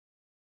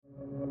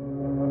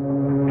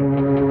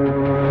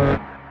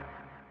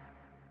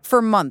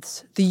For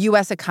months, the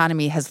U.S.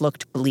 economy has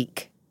looked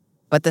bleak.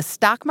 But the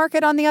stock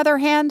market, on the other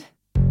hand?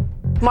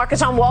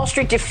 Markets on Wall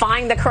Street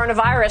defying the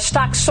coronavirus,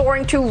 stocks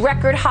soaring to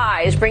record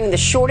highs, bringing the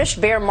shortest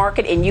bear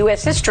market in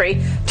U.S.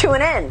 history to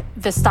an end.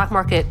 The stock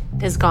market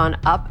has gone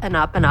up and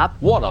up and up.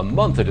 What a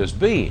month it has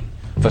been.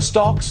 For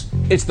stocks,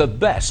 it's the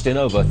best in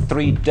over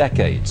 3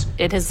 decades.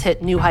 It has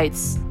hit new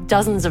heights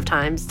dozens of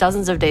times,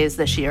 dozens of days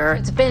this year.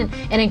 It's been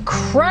an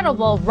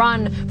incredible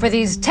run for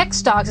these tech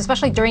stocks,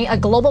 especially during a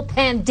global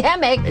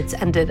pandemic. It's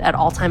ended at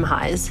all-time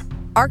highs.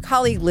 Our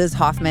colleague Liz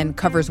Hoffman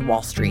covers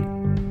Wall Street.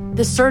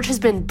 The surge has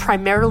been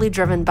primarily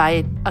driven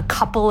by a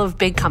couple of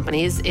big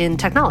companies in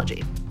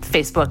technology: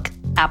 Facebook,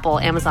 Apple,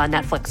 Amazon,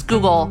 Netflix,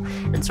 Google.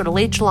 And sort of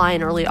late July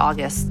and early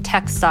August,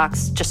 tech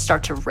stocks just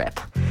start to rip.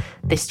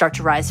 They start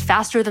to rise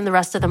faster than the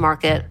rest of the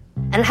market.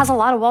 And it has a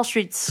lot of Wall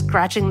Street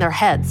scratching their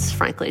heads,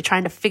 frankly,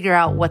 trying to figure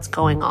out what's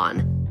going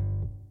on.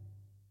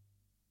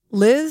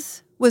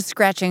 Liz was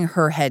scratching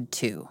her head,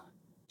 too.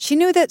 She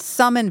knew that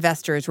some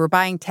investors were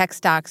buying tech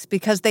stocks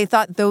because they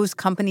thought those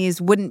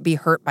companies wouldn't be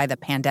hurt by the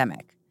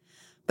pandemic.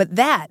 But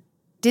that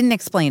didn't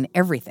explain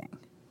everything.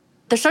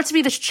 There starts to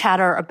be this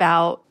chatter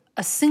about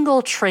a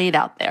single trade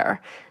out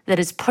there that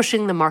is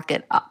pushing the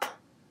market up,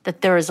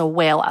 that there is a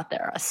whale out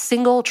there, a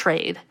single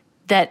trade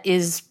that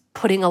is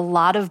putting a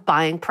lot of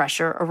buying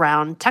pressure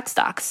around tech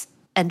stocks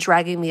and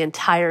dragging the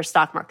entire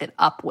stock market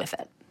up with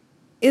it.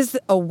 Is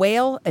a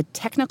whale a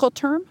technical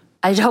term?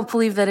 I don't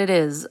believe that it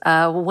is.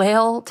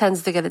 Whale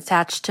tends to get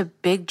attached to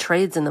big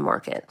trades in the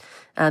market.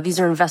 These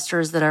are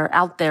investors that are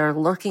out there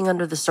lurking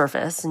under the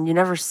surface, and you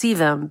never see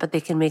them, but they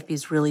can make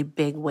these really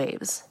big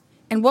waves.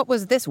 And what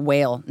was this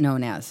whale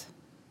known as?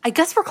 I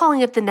guess we're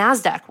calling it the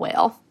NASDAQ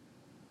whale.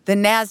 The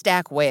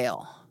NASDAQ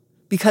whale.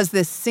 Because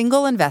this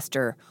single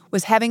investor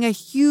was having a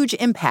huge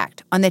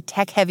impact on the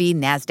tech-heavy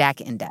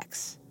NASDAQ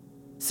index.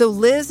 So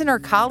Liz and her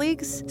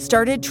colleagues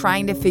started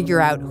trying to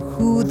figure out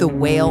who the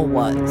whale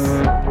was.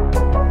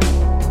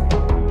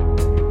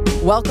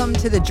 Welcome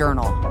to The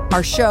Journal,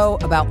 our show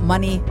about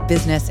money,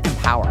 business, and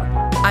power.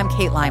 I'm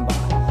Kate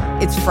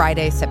Linebaugh. It's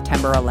Friday,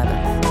 September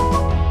 11th.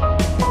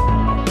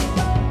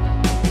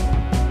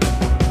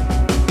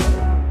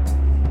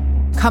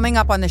 Coming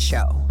up on the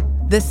show,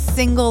 the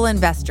single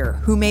investor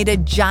who made a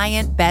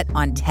giant bet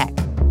on tech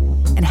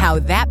and how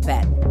that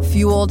bet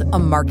fueled a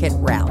market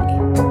rally.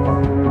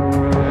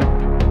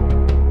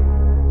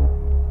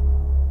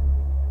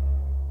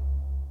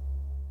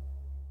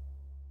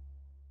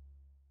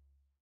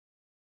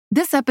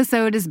 This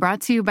episode is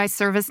brought to you by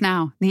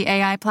ServiceNow, the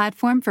AI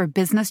platform for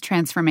business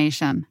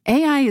transformation.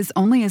 AI is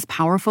only as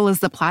powerful as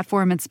the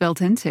platform it's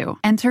built into.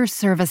 Enter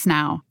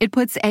ServiceNow. It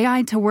puts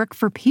AI to work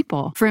for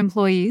people, for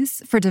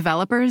employees, for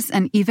developers,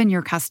 and even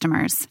your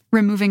customers,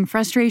 removing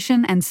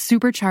frustration and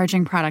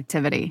supercharging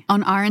productivity.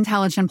 On our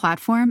intelligent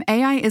platform,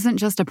 AI isn't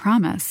just a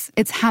promise.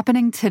 It's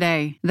happening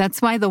today.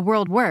 That's why the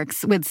world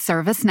works with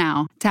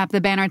ServiceNow. Tap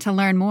the banner to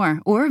learn more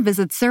or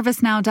visit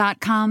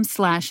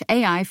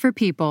servicenow.com/AI for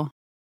people.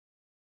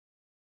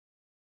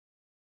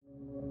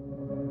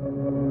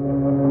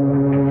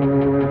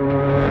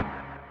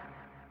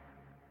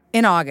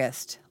 In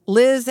August,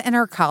 Liz and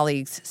her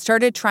colleagues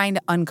started trying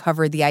to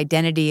uncover the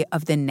identity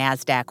of the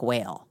NASDAQ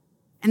whale.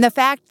 And the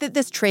fact that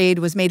this trade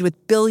was made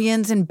with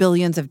billions and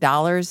billions of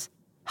dollars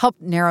helped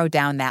narrow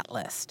down that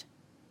list.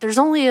 There's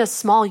only a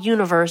small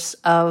universe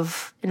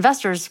of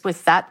investors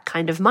with that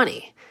kind of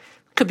money.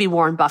 Could be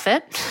Warren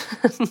Buffett,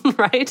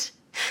 right?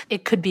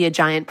 It could be a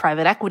giant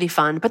private equity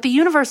fund, but the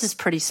universe is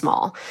pretty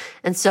small.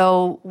 And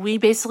so we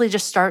basically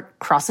just start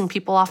crossing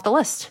people off the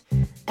list.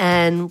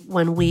 And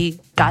when we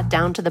got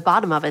down to the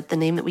bottom of it, the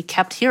name that we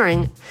kept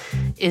hearing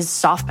is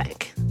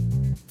SoftBank.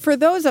 For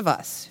those of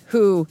us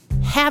who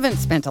haven't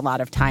spent a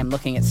lot of time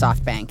looking at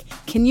SoftBank,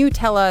 can you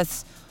tell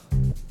us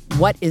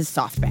what is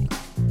SoftBank?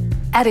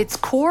 At its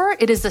core,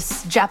 it is a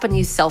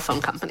Japanese cell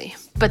phone company,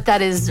 but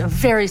that is a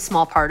very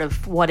small part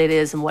of what it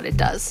is and what it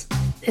does.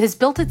 It has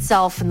built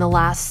itself in the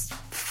last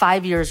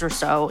 5 years or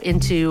so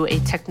into a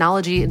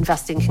technology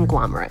investing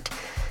conglomerate.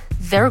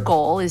 Their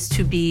goal is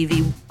to be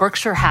the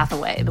Berkshire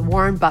Hathaway, the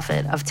Warren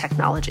Buffett of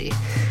technology,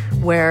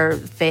 where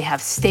they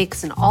have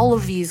stakes in all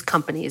of these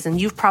companies.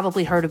 And you've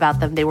probably heard about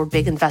them. They were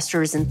big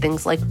investors in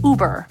things like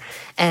Uber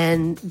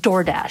and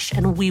DoorDash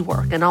and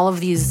WeWork and all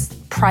of these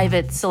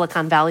private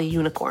Silicon Valley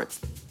unicorns.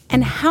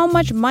 And how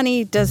much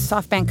money does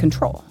SoftBank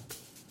control?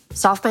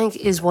 SoftBank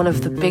is one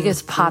of the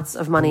biggest pots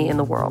of money in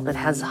the world. It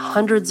has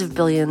hundreds of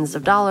billions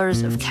of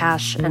dollars of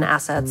cash and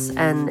assets,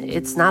 and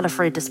it's not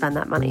afraid to spend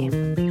that money.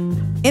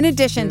 In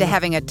addition to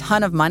having a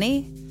ton of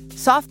money,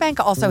 SoftBank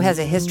also has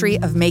a history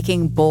of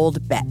making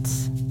bold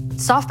bets.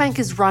 SoftBank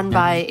is run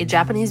by a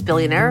Japanese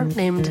billionaire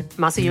named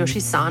Masayoshi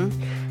Son.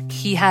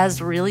 He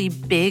has really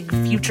big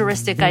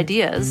futuristic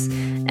ideas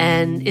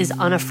and is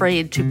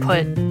unafraid to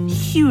put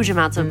huge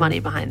amounts of money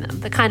behind them,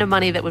 the kind of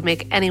money that would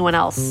make anyone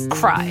else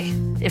cry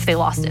if they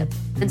lost it.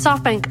 In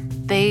SoftBank,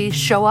 they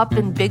show up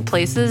in big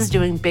places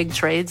doing big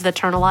trades that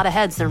turn a lot of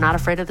heads. They're not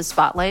afraid of the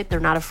spotlight. They're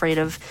not afraid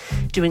of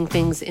doing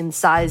things in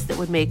size that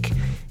would make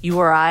you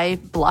or I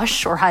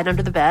blush or hide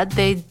under the bed.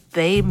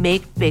 They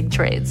make big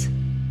trades.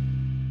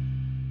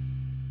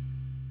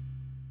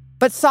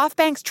 But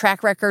SoftBank's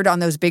track record on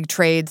those big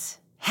trades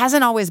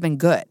hasn't always been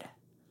good.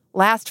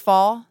 Last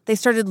fall, they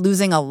started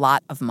losing a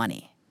lot of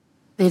money.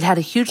 They'd had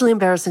a hugely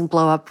embarrassing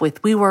blow-up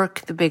with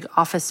WeWork, the big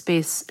office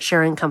space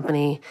sharing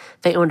company.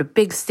 They owned a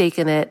big stake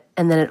in it,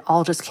 and then it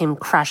all just came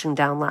crashing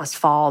down last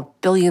fall.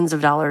 Billions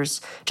of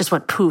dollars just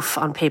went poof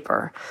on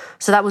paper.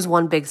 So that was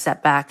one big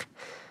setback.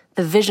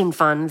 The Vision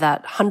Fund,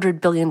 that $100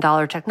 billion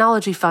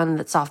technology fund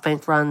that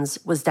SoftBank runs,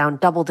 was down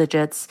double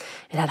digits.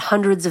 It had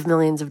hundreds of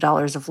millions of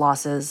dollars of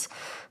losses.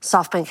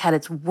 SoftBank had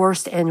its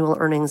worst annual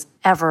earnings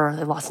ever.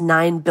 They lost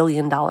 $9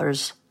 billion.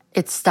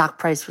 Its stock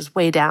price was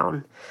way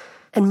down.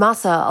 And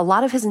Masa, a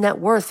lot of his net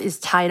worth is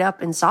tied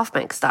up in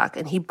SoftBank stock,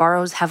 and he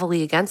borrows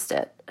heavily against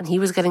it. And he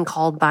was getting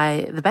called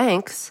by the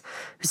banks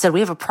who said,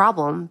 we have a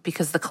problem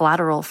because the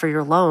collateral for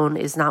your loan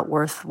is not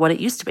worth what it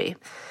used to be.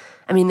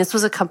 I mean, this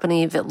was a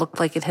company that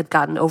looked like it had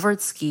gotten over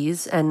its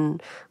skis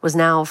and was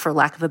now, for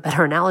lack of a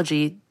better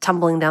analogy,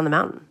 tumbling down the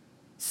mountain.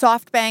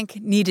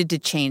 SoftBank needed to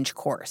change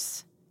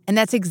course, and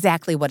that's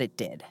exactly what it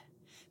did.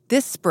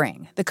 This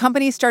spring, the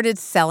company started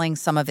selling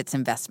some of its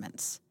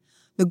investments.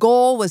 The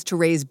goal was to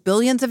raise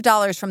billions of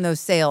dollars from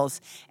those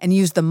sales and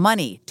use the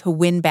money to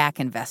win back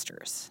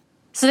investors.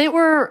 So they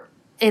were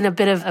in a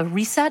bit of a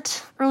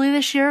reset early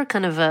this year,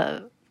 kind of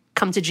a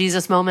come to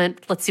Jesus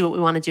moment. Let's see what we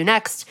want to do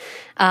next.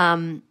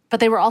 But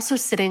they were also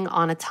sitting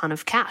on a ton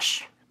of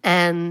cash.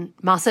 And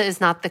Masa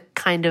is not the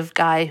kind of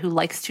guy who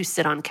likes to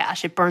sit on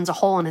cash. It burns a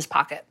hole in his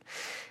pocket.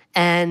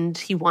 And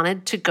he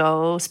wanted to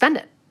go spend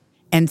it.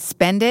 And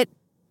spend it,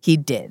 he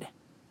did.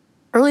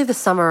 Early this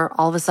summer,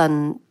 all of a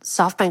sudden,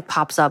 SoftBank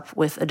pops up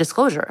with a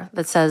disclosure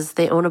that says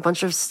they own a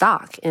bunch of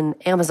stock in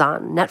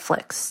Amazon,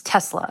 Netflix,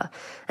 Tesla,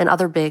 and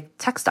other big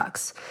tech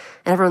stocks.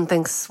 And everyone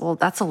thinks, well,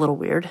 that's a little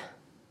weird.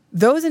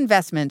 Those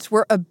investments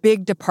were a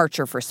big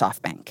departure for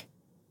SoftBank.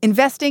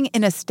 Investing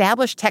in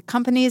established tech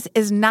companies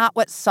is not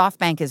what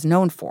SoftBank is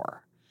known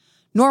for.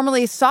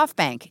 Normally,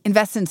 SoftBank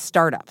invests in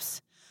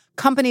startups,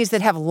 companies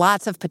that have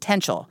lots of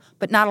potential,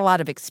 but not a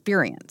lot of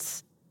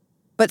experience.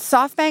 But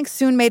SoftBank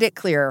soon made it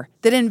clear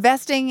that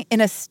investing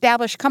in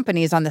established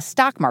companies on the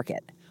stock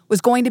market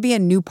was going to be a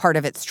new part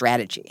of its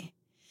strategy.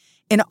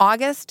 In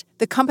August,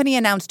 the company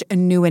announced a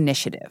new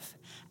initiative,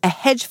 a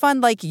hedge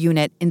fund-like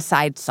unit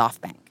inside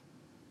SoftBank.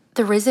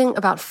 They're raising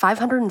about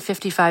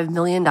 $555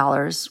 million,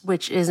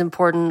 which is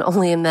important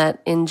only in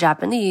that in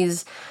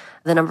Japanese,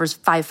 the numbers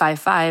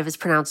 555 is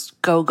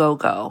pronounced go, go,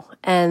 go.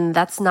 And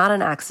that's not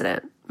an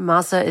accident.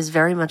 Masa is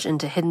very much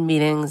into hidden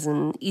meetings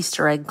and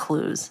Easter egg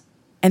clues.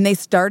 And they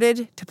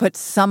started to put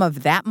some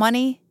of that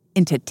money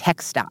into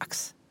tech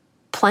stocks.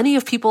 Plenty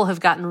of people have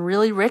gotten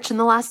really rich in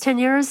the last 10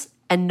 years,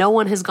 and no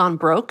one has gone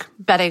broke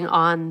betting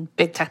on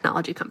big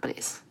technology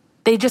companies.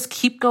 They just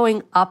keep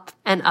going up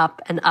and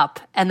up and up,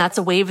 and that's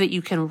a wave that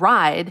you can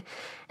ride.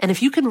 And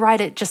if you can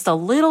ride it just a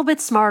little bit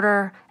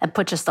smarter and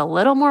put just a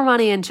little more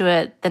money into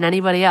it than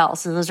anybody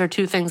else, and those are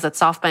two things that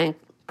SoftBank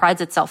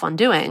prides itself on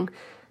doing,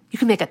 you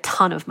can make a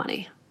ton of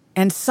money.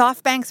 And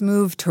SoftBank's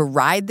move to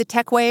ride the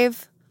tech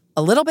wave,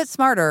 a little bit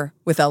smarter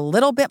with a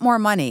little bit more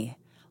money,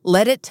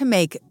 led it to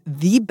make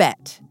the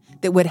bet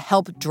that would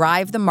help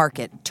drive the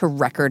market to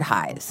record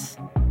highs.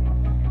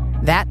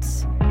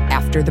 That's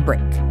after the break.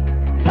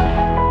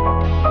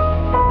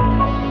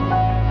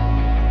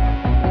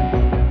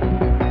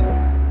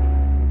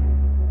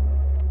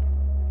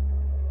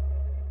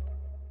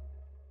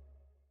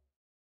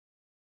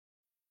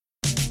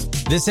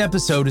 This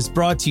episode is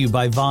brought to you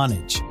by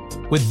Vonage.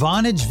 With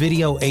Vonage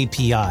Video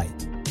API,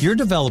 your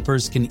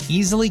developers can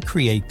easily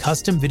create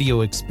custom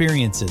video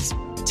experiences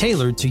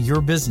tailored to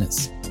your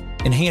business.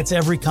 Enhance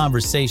every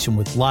conversation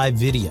with live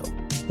video,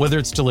 whether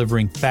it's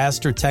delivering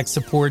faster tech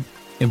support,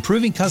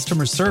 improving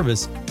customer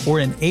service, or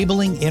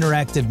enabling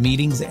interactive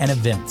meetings and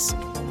events.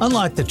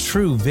 Unlock the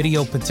true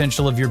video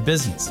potential of your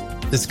business.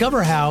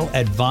 Discover how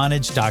at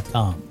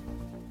Vonage.com.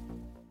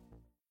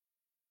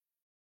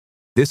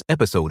 This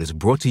episode is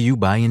brought to you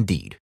by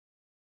Indeed.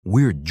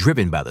 We're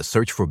driven by the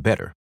search for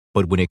better,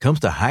 but when it comes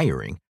to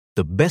hiring,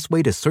 the best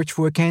way to search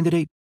for a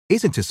candidate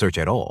isn't to search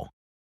at all.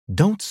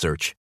 Don't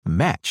search,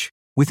 match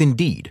with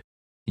Indeed.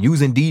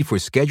 Use Indeed for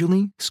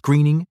scheduling,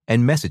 screening,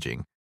 and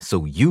messaging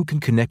so you can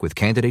connect with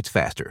candidates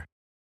faster.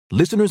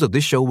 Listeners of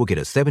this show will get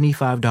a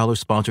 $75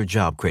 sponsored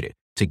job credit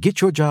to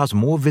get your jobs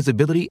more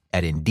visibility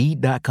at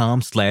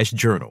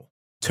Indeed.com/journal.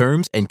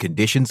 Terms and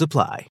conditions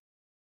apply.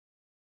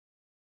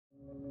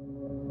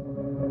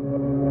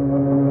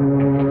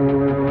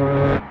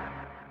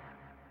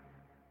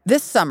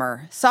 This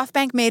summer,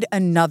 SoftBank made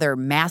another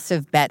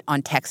massive bet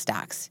on tech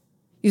stocks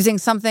using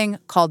something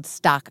called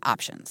stock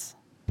options.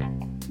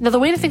 Now, the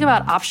way to think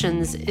about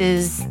options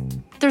is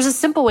there's a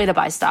simple way to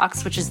buy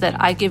stocks, which is that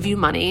I give you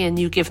money and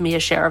you give me a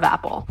share of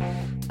Apple.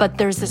 But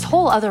there's this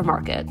whole other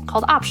market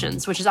called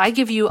options, which is I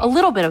give you a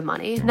little bit of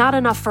money, not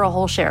enough for a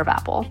whole share of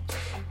Apple.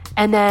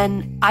 And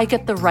then I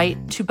get the right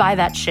to buy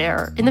that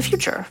share in the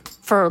future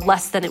for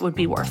less than it would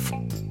be worth.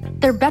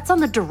 They're bets on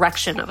the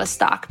direction of a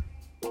stock.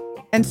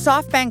 And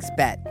SoftBank's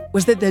bet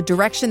was that the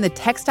direction the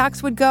tech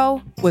stocks would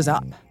go was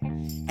up.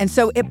 And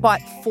so it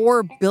bought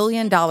 $4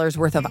 billion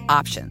worth of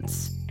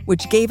options,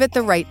 which gave it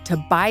the right to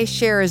buy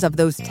shares of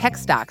those tech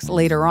stocks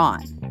later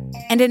on.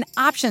 And an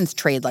options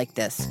trade like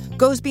this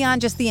goes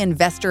beyond just the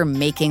investor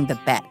making the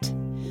bet.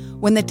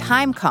 When the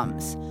time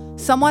comes,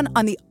 someone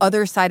on the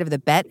other side of the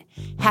bet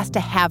has to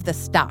have the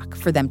stock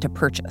for them to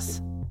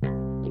purchase.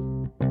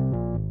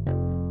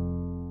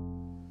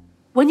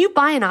 When you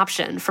buy an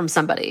option from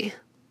somebody,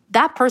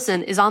 that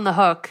person is on the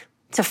hook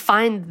to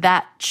find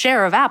that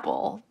share of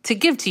Apple to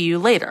give to you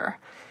later.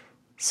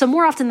 So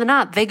more often than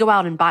not, they go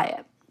out and buy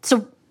it.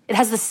 So it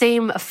has the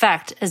same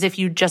effect as if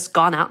you'd just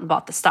gone out and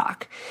bought the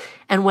stock.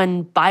 And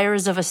when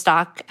buyers of a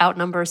stock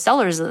outnumber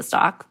sellers of the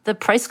stock, the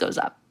price goes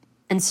up.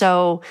 And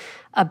so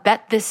a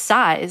bet this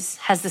size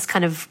has this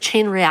kind of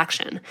chain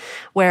reaction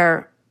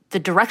where the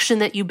direction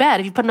that you bet,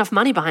 if you put enough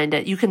money behind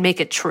it, you can make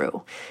it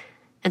true.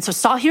 And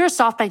so here's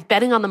SoftBank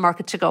betting on the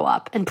market to go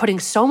up and putting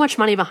so much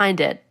money behind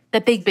it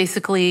that they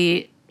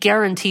basically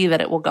guarantee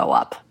that it will go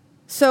up.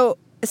 So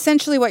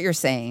essentially what you're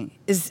saying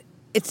is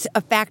it's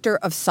a factor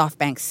of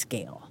SoftBank's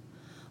scale.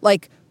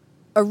 Like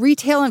a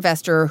retail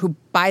investor who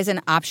buys an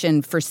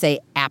option for, say,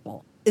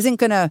 Apple isn't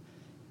going to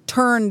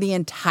turn the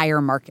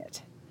entire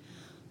market.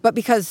 But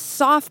because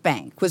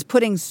SoftBank was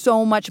putting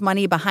so much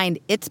money behind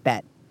its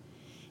bet,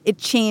 it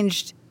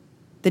changed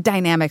the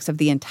dynamics of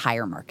the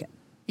entire market.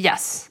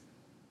 Yes.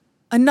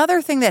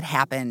 Another thing that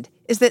happened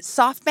is that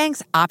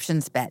SoftBank's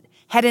options bet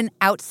had an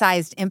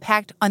outsized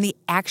impact on the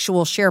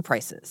actual share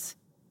prices.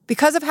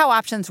 Because of how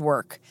options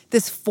work,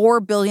 this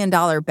 $4 billion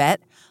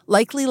bet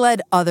likely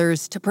led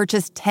others to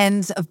purchase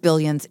tens of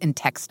billions in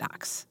tech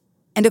stocks.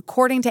 And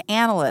according to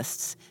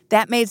analysts,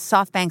 that made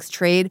SoftBank's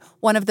trade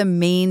one of the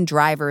main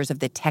drivers of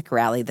the tech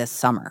rally this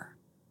summer.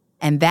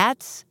 And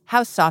that's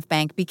how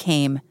SoftBank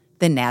became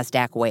the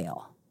NASDAQ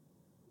whale.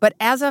 But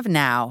as of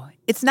now,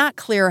 it's not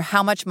clear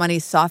how much money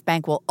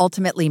SoftBank will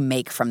ultimately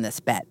make from this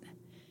bet,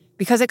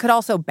 because it could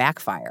also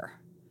backfire.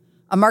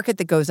 A market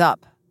that goes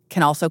up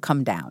can also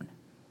come down.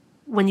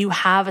 When you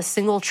have a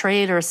single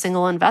trade or a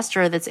single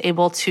investor that's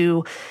able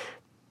to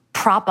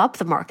prop up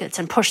the markets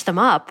and push them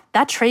up,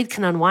 that trade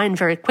can unwind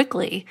very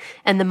quickly,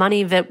 and the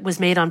money that was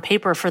made on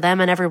paper for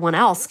them and everyone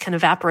else can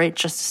evaporate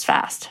just as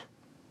fast.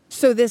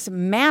 So this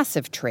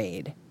massive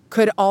trade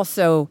could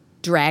also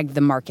drag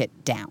the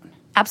market down.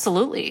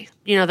 Absolutely.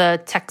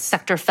 The tech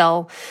sector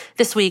fell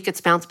this week. It's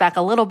bounced back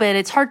a little bit.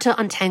 It's hard to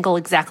untangle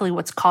exactly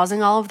what's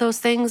causing all of those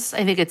things.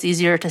 I think it's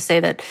easier to say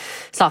that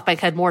SoftBank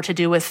had more to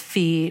do with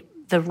the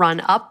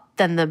run up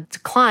than the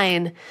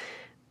decline.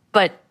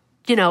 But,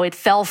 it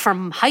fell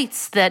from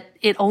heights that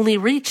it only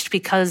reached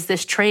because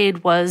this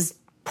trade was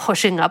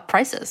pushing up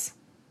prices.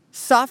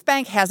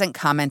 SoftBank hasn't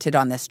commented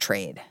on this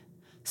trade.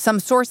 Some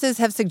sources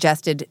have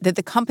suggested that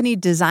the company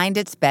designed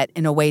its bet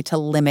in a way to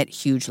limit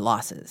huge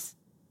losses.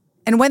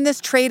 And when this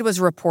trade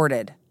was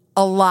reported,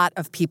 a lot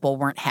of people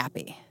weren't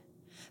happy.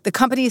 The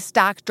company's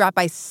stock dropped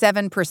by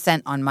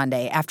 7% on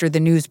Monday after the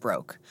news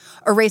broke,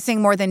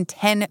 erasing more than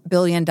 $10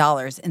 billion in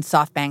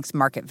SoftBank's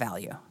market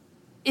value.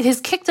 It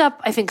has kicked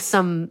up, I think,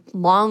 some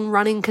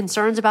long-running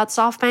concerns about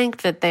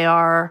SoftBank, that they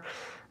are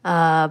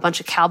a bunch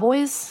of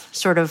cowboys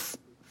sort of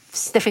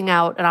sniffing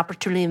out an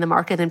opportunity in the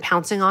market and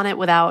pouncing on it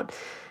without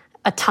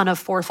a ton of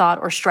forethought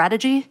or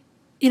strategy.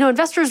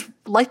 Investors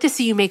like to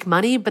see you make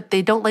money, but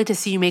they don't like to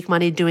see you make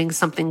money doing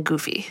something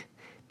goofy,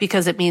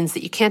 because it means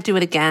that you can't do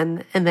it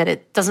again and that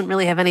it doesn't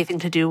really have anything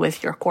to do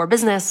with your core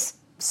business.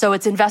 So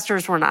its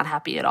investors were not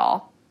happy at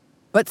all.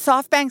 But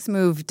SoftBank's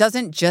move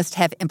doesn't just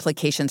have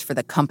implications for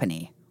the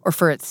company or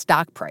for its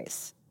stock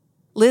price.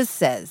 Liz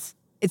says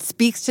it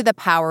speaks to the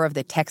power of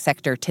the tech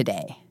sector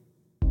today.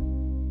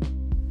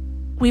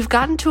 We've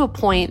gotten to a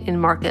point in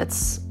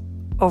markets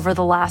over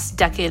the last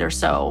decade or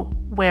so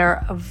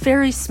where a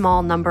very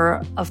small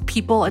number of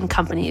people and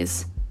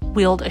companies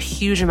wield a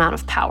huge amount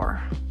of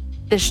power.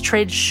 This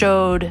trade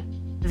showed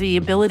the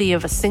ability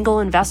of a single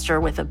investor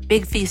with a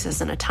big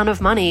thesis and a ton of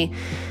money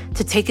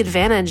to take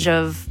advantage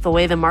of the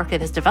way the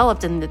market has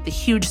developed and the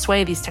huge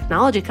sway these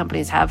technology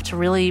companies have to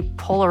really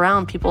pull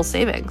around people's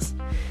savings.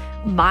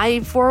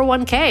 My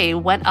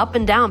 401k went up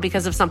and down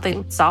because of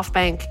something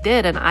SoftBank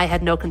did, and I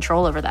had no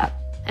control over that.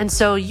 And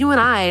so you and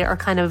I are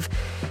kind of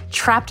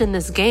trapped in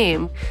this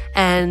game,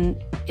 and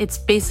it's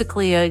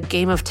basically a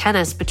game of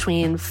tennis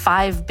between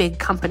 5 big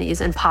companies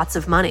and pots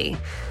of money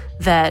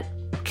that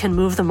can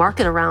move the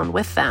market around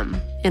with them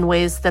in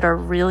ways that are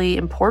really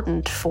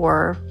important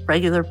for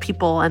regular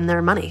people and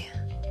their money.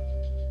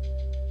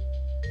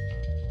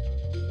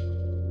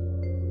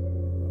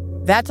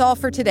 That's all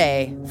for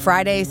today,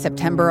 Friday,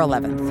 September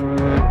 11th.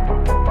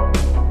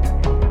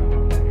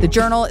 The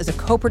Journal is a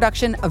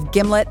co-production of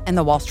Gimlet and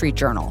The Wall Street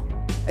Journal.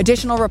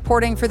 Additional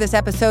reporting for this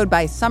episode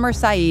by Summer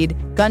Saeed,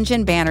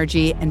 Gunjan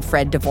Banerjee, and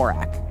Fred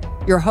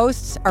Dvorak. Your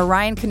hosts are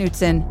Ryan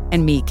Knutson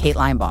and me, Kate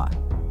Linebaugh.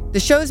 The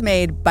show's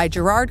made by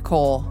Gerard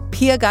Cole,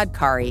 Pia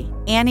Gadkari,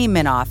 Annie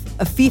Minoff,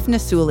 Afif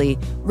Nasuli,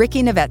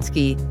 Ricky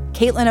Novetsky,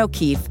 Caitlin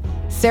O'Keefe,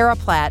 Sarah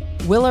Platt,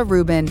 Willa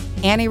Rubin,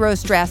 Annie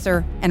Rose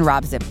Strasser, and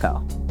Rob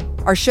Zipko.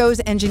 Our show's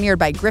engineered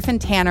by Griffin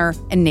Tanner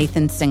and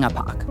Nathan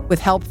Singapok, with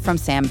help from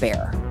Sam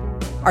Baer.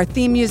 Our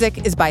theme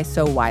music is by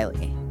So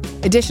Wiley.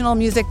 Additional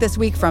music this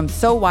week from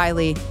So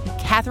Wiley,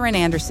 Catherine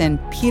Anderson,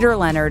 Peter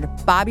Leonard,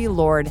 Bobby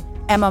Lord,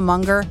 Emma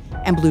Munger,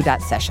 and Blue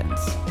Dot Sessions.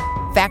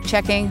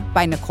 Fact-checking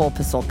by Nicole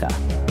Pasulka.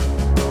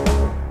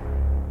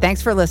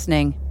 Thanks for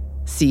listening.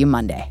 See you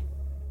Monday.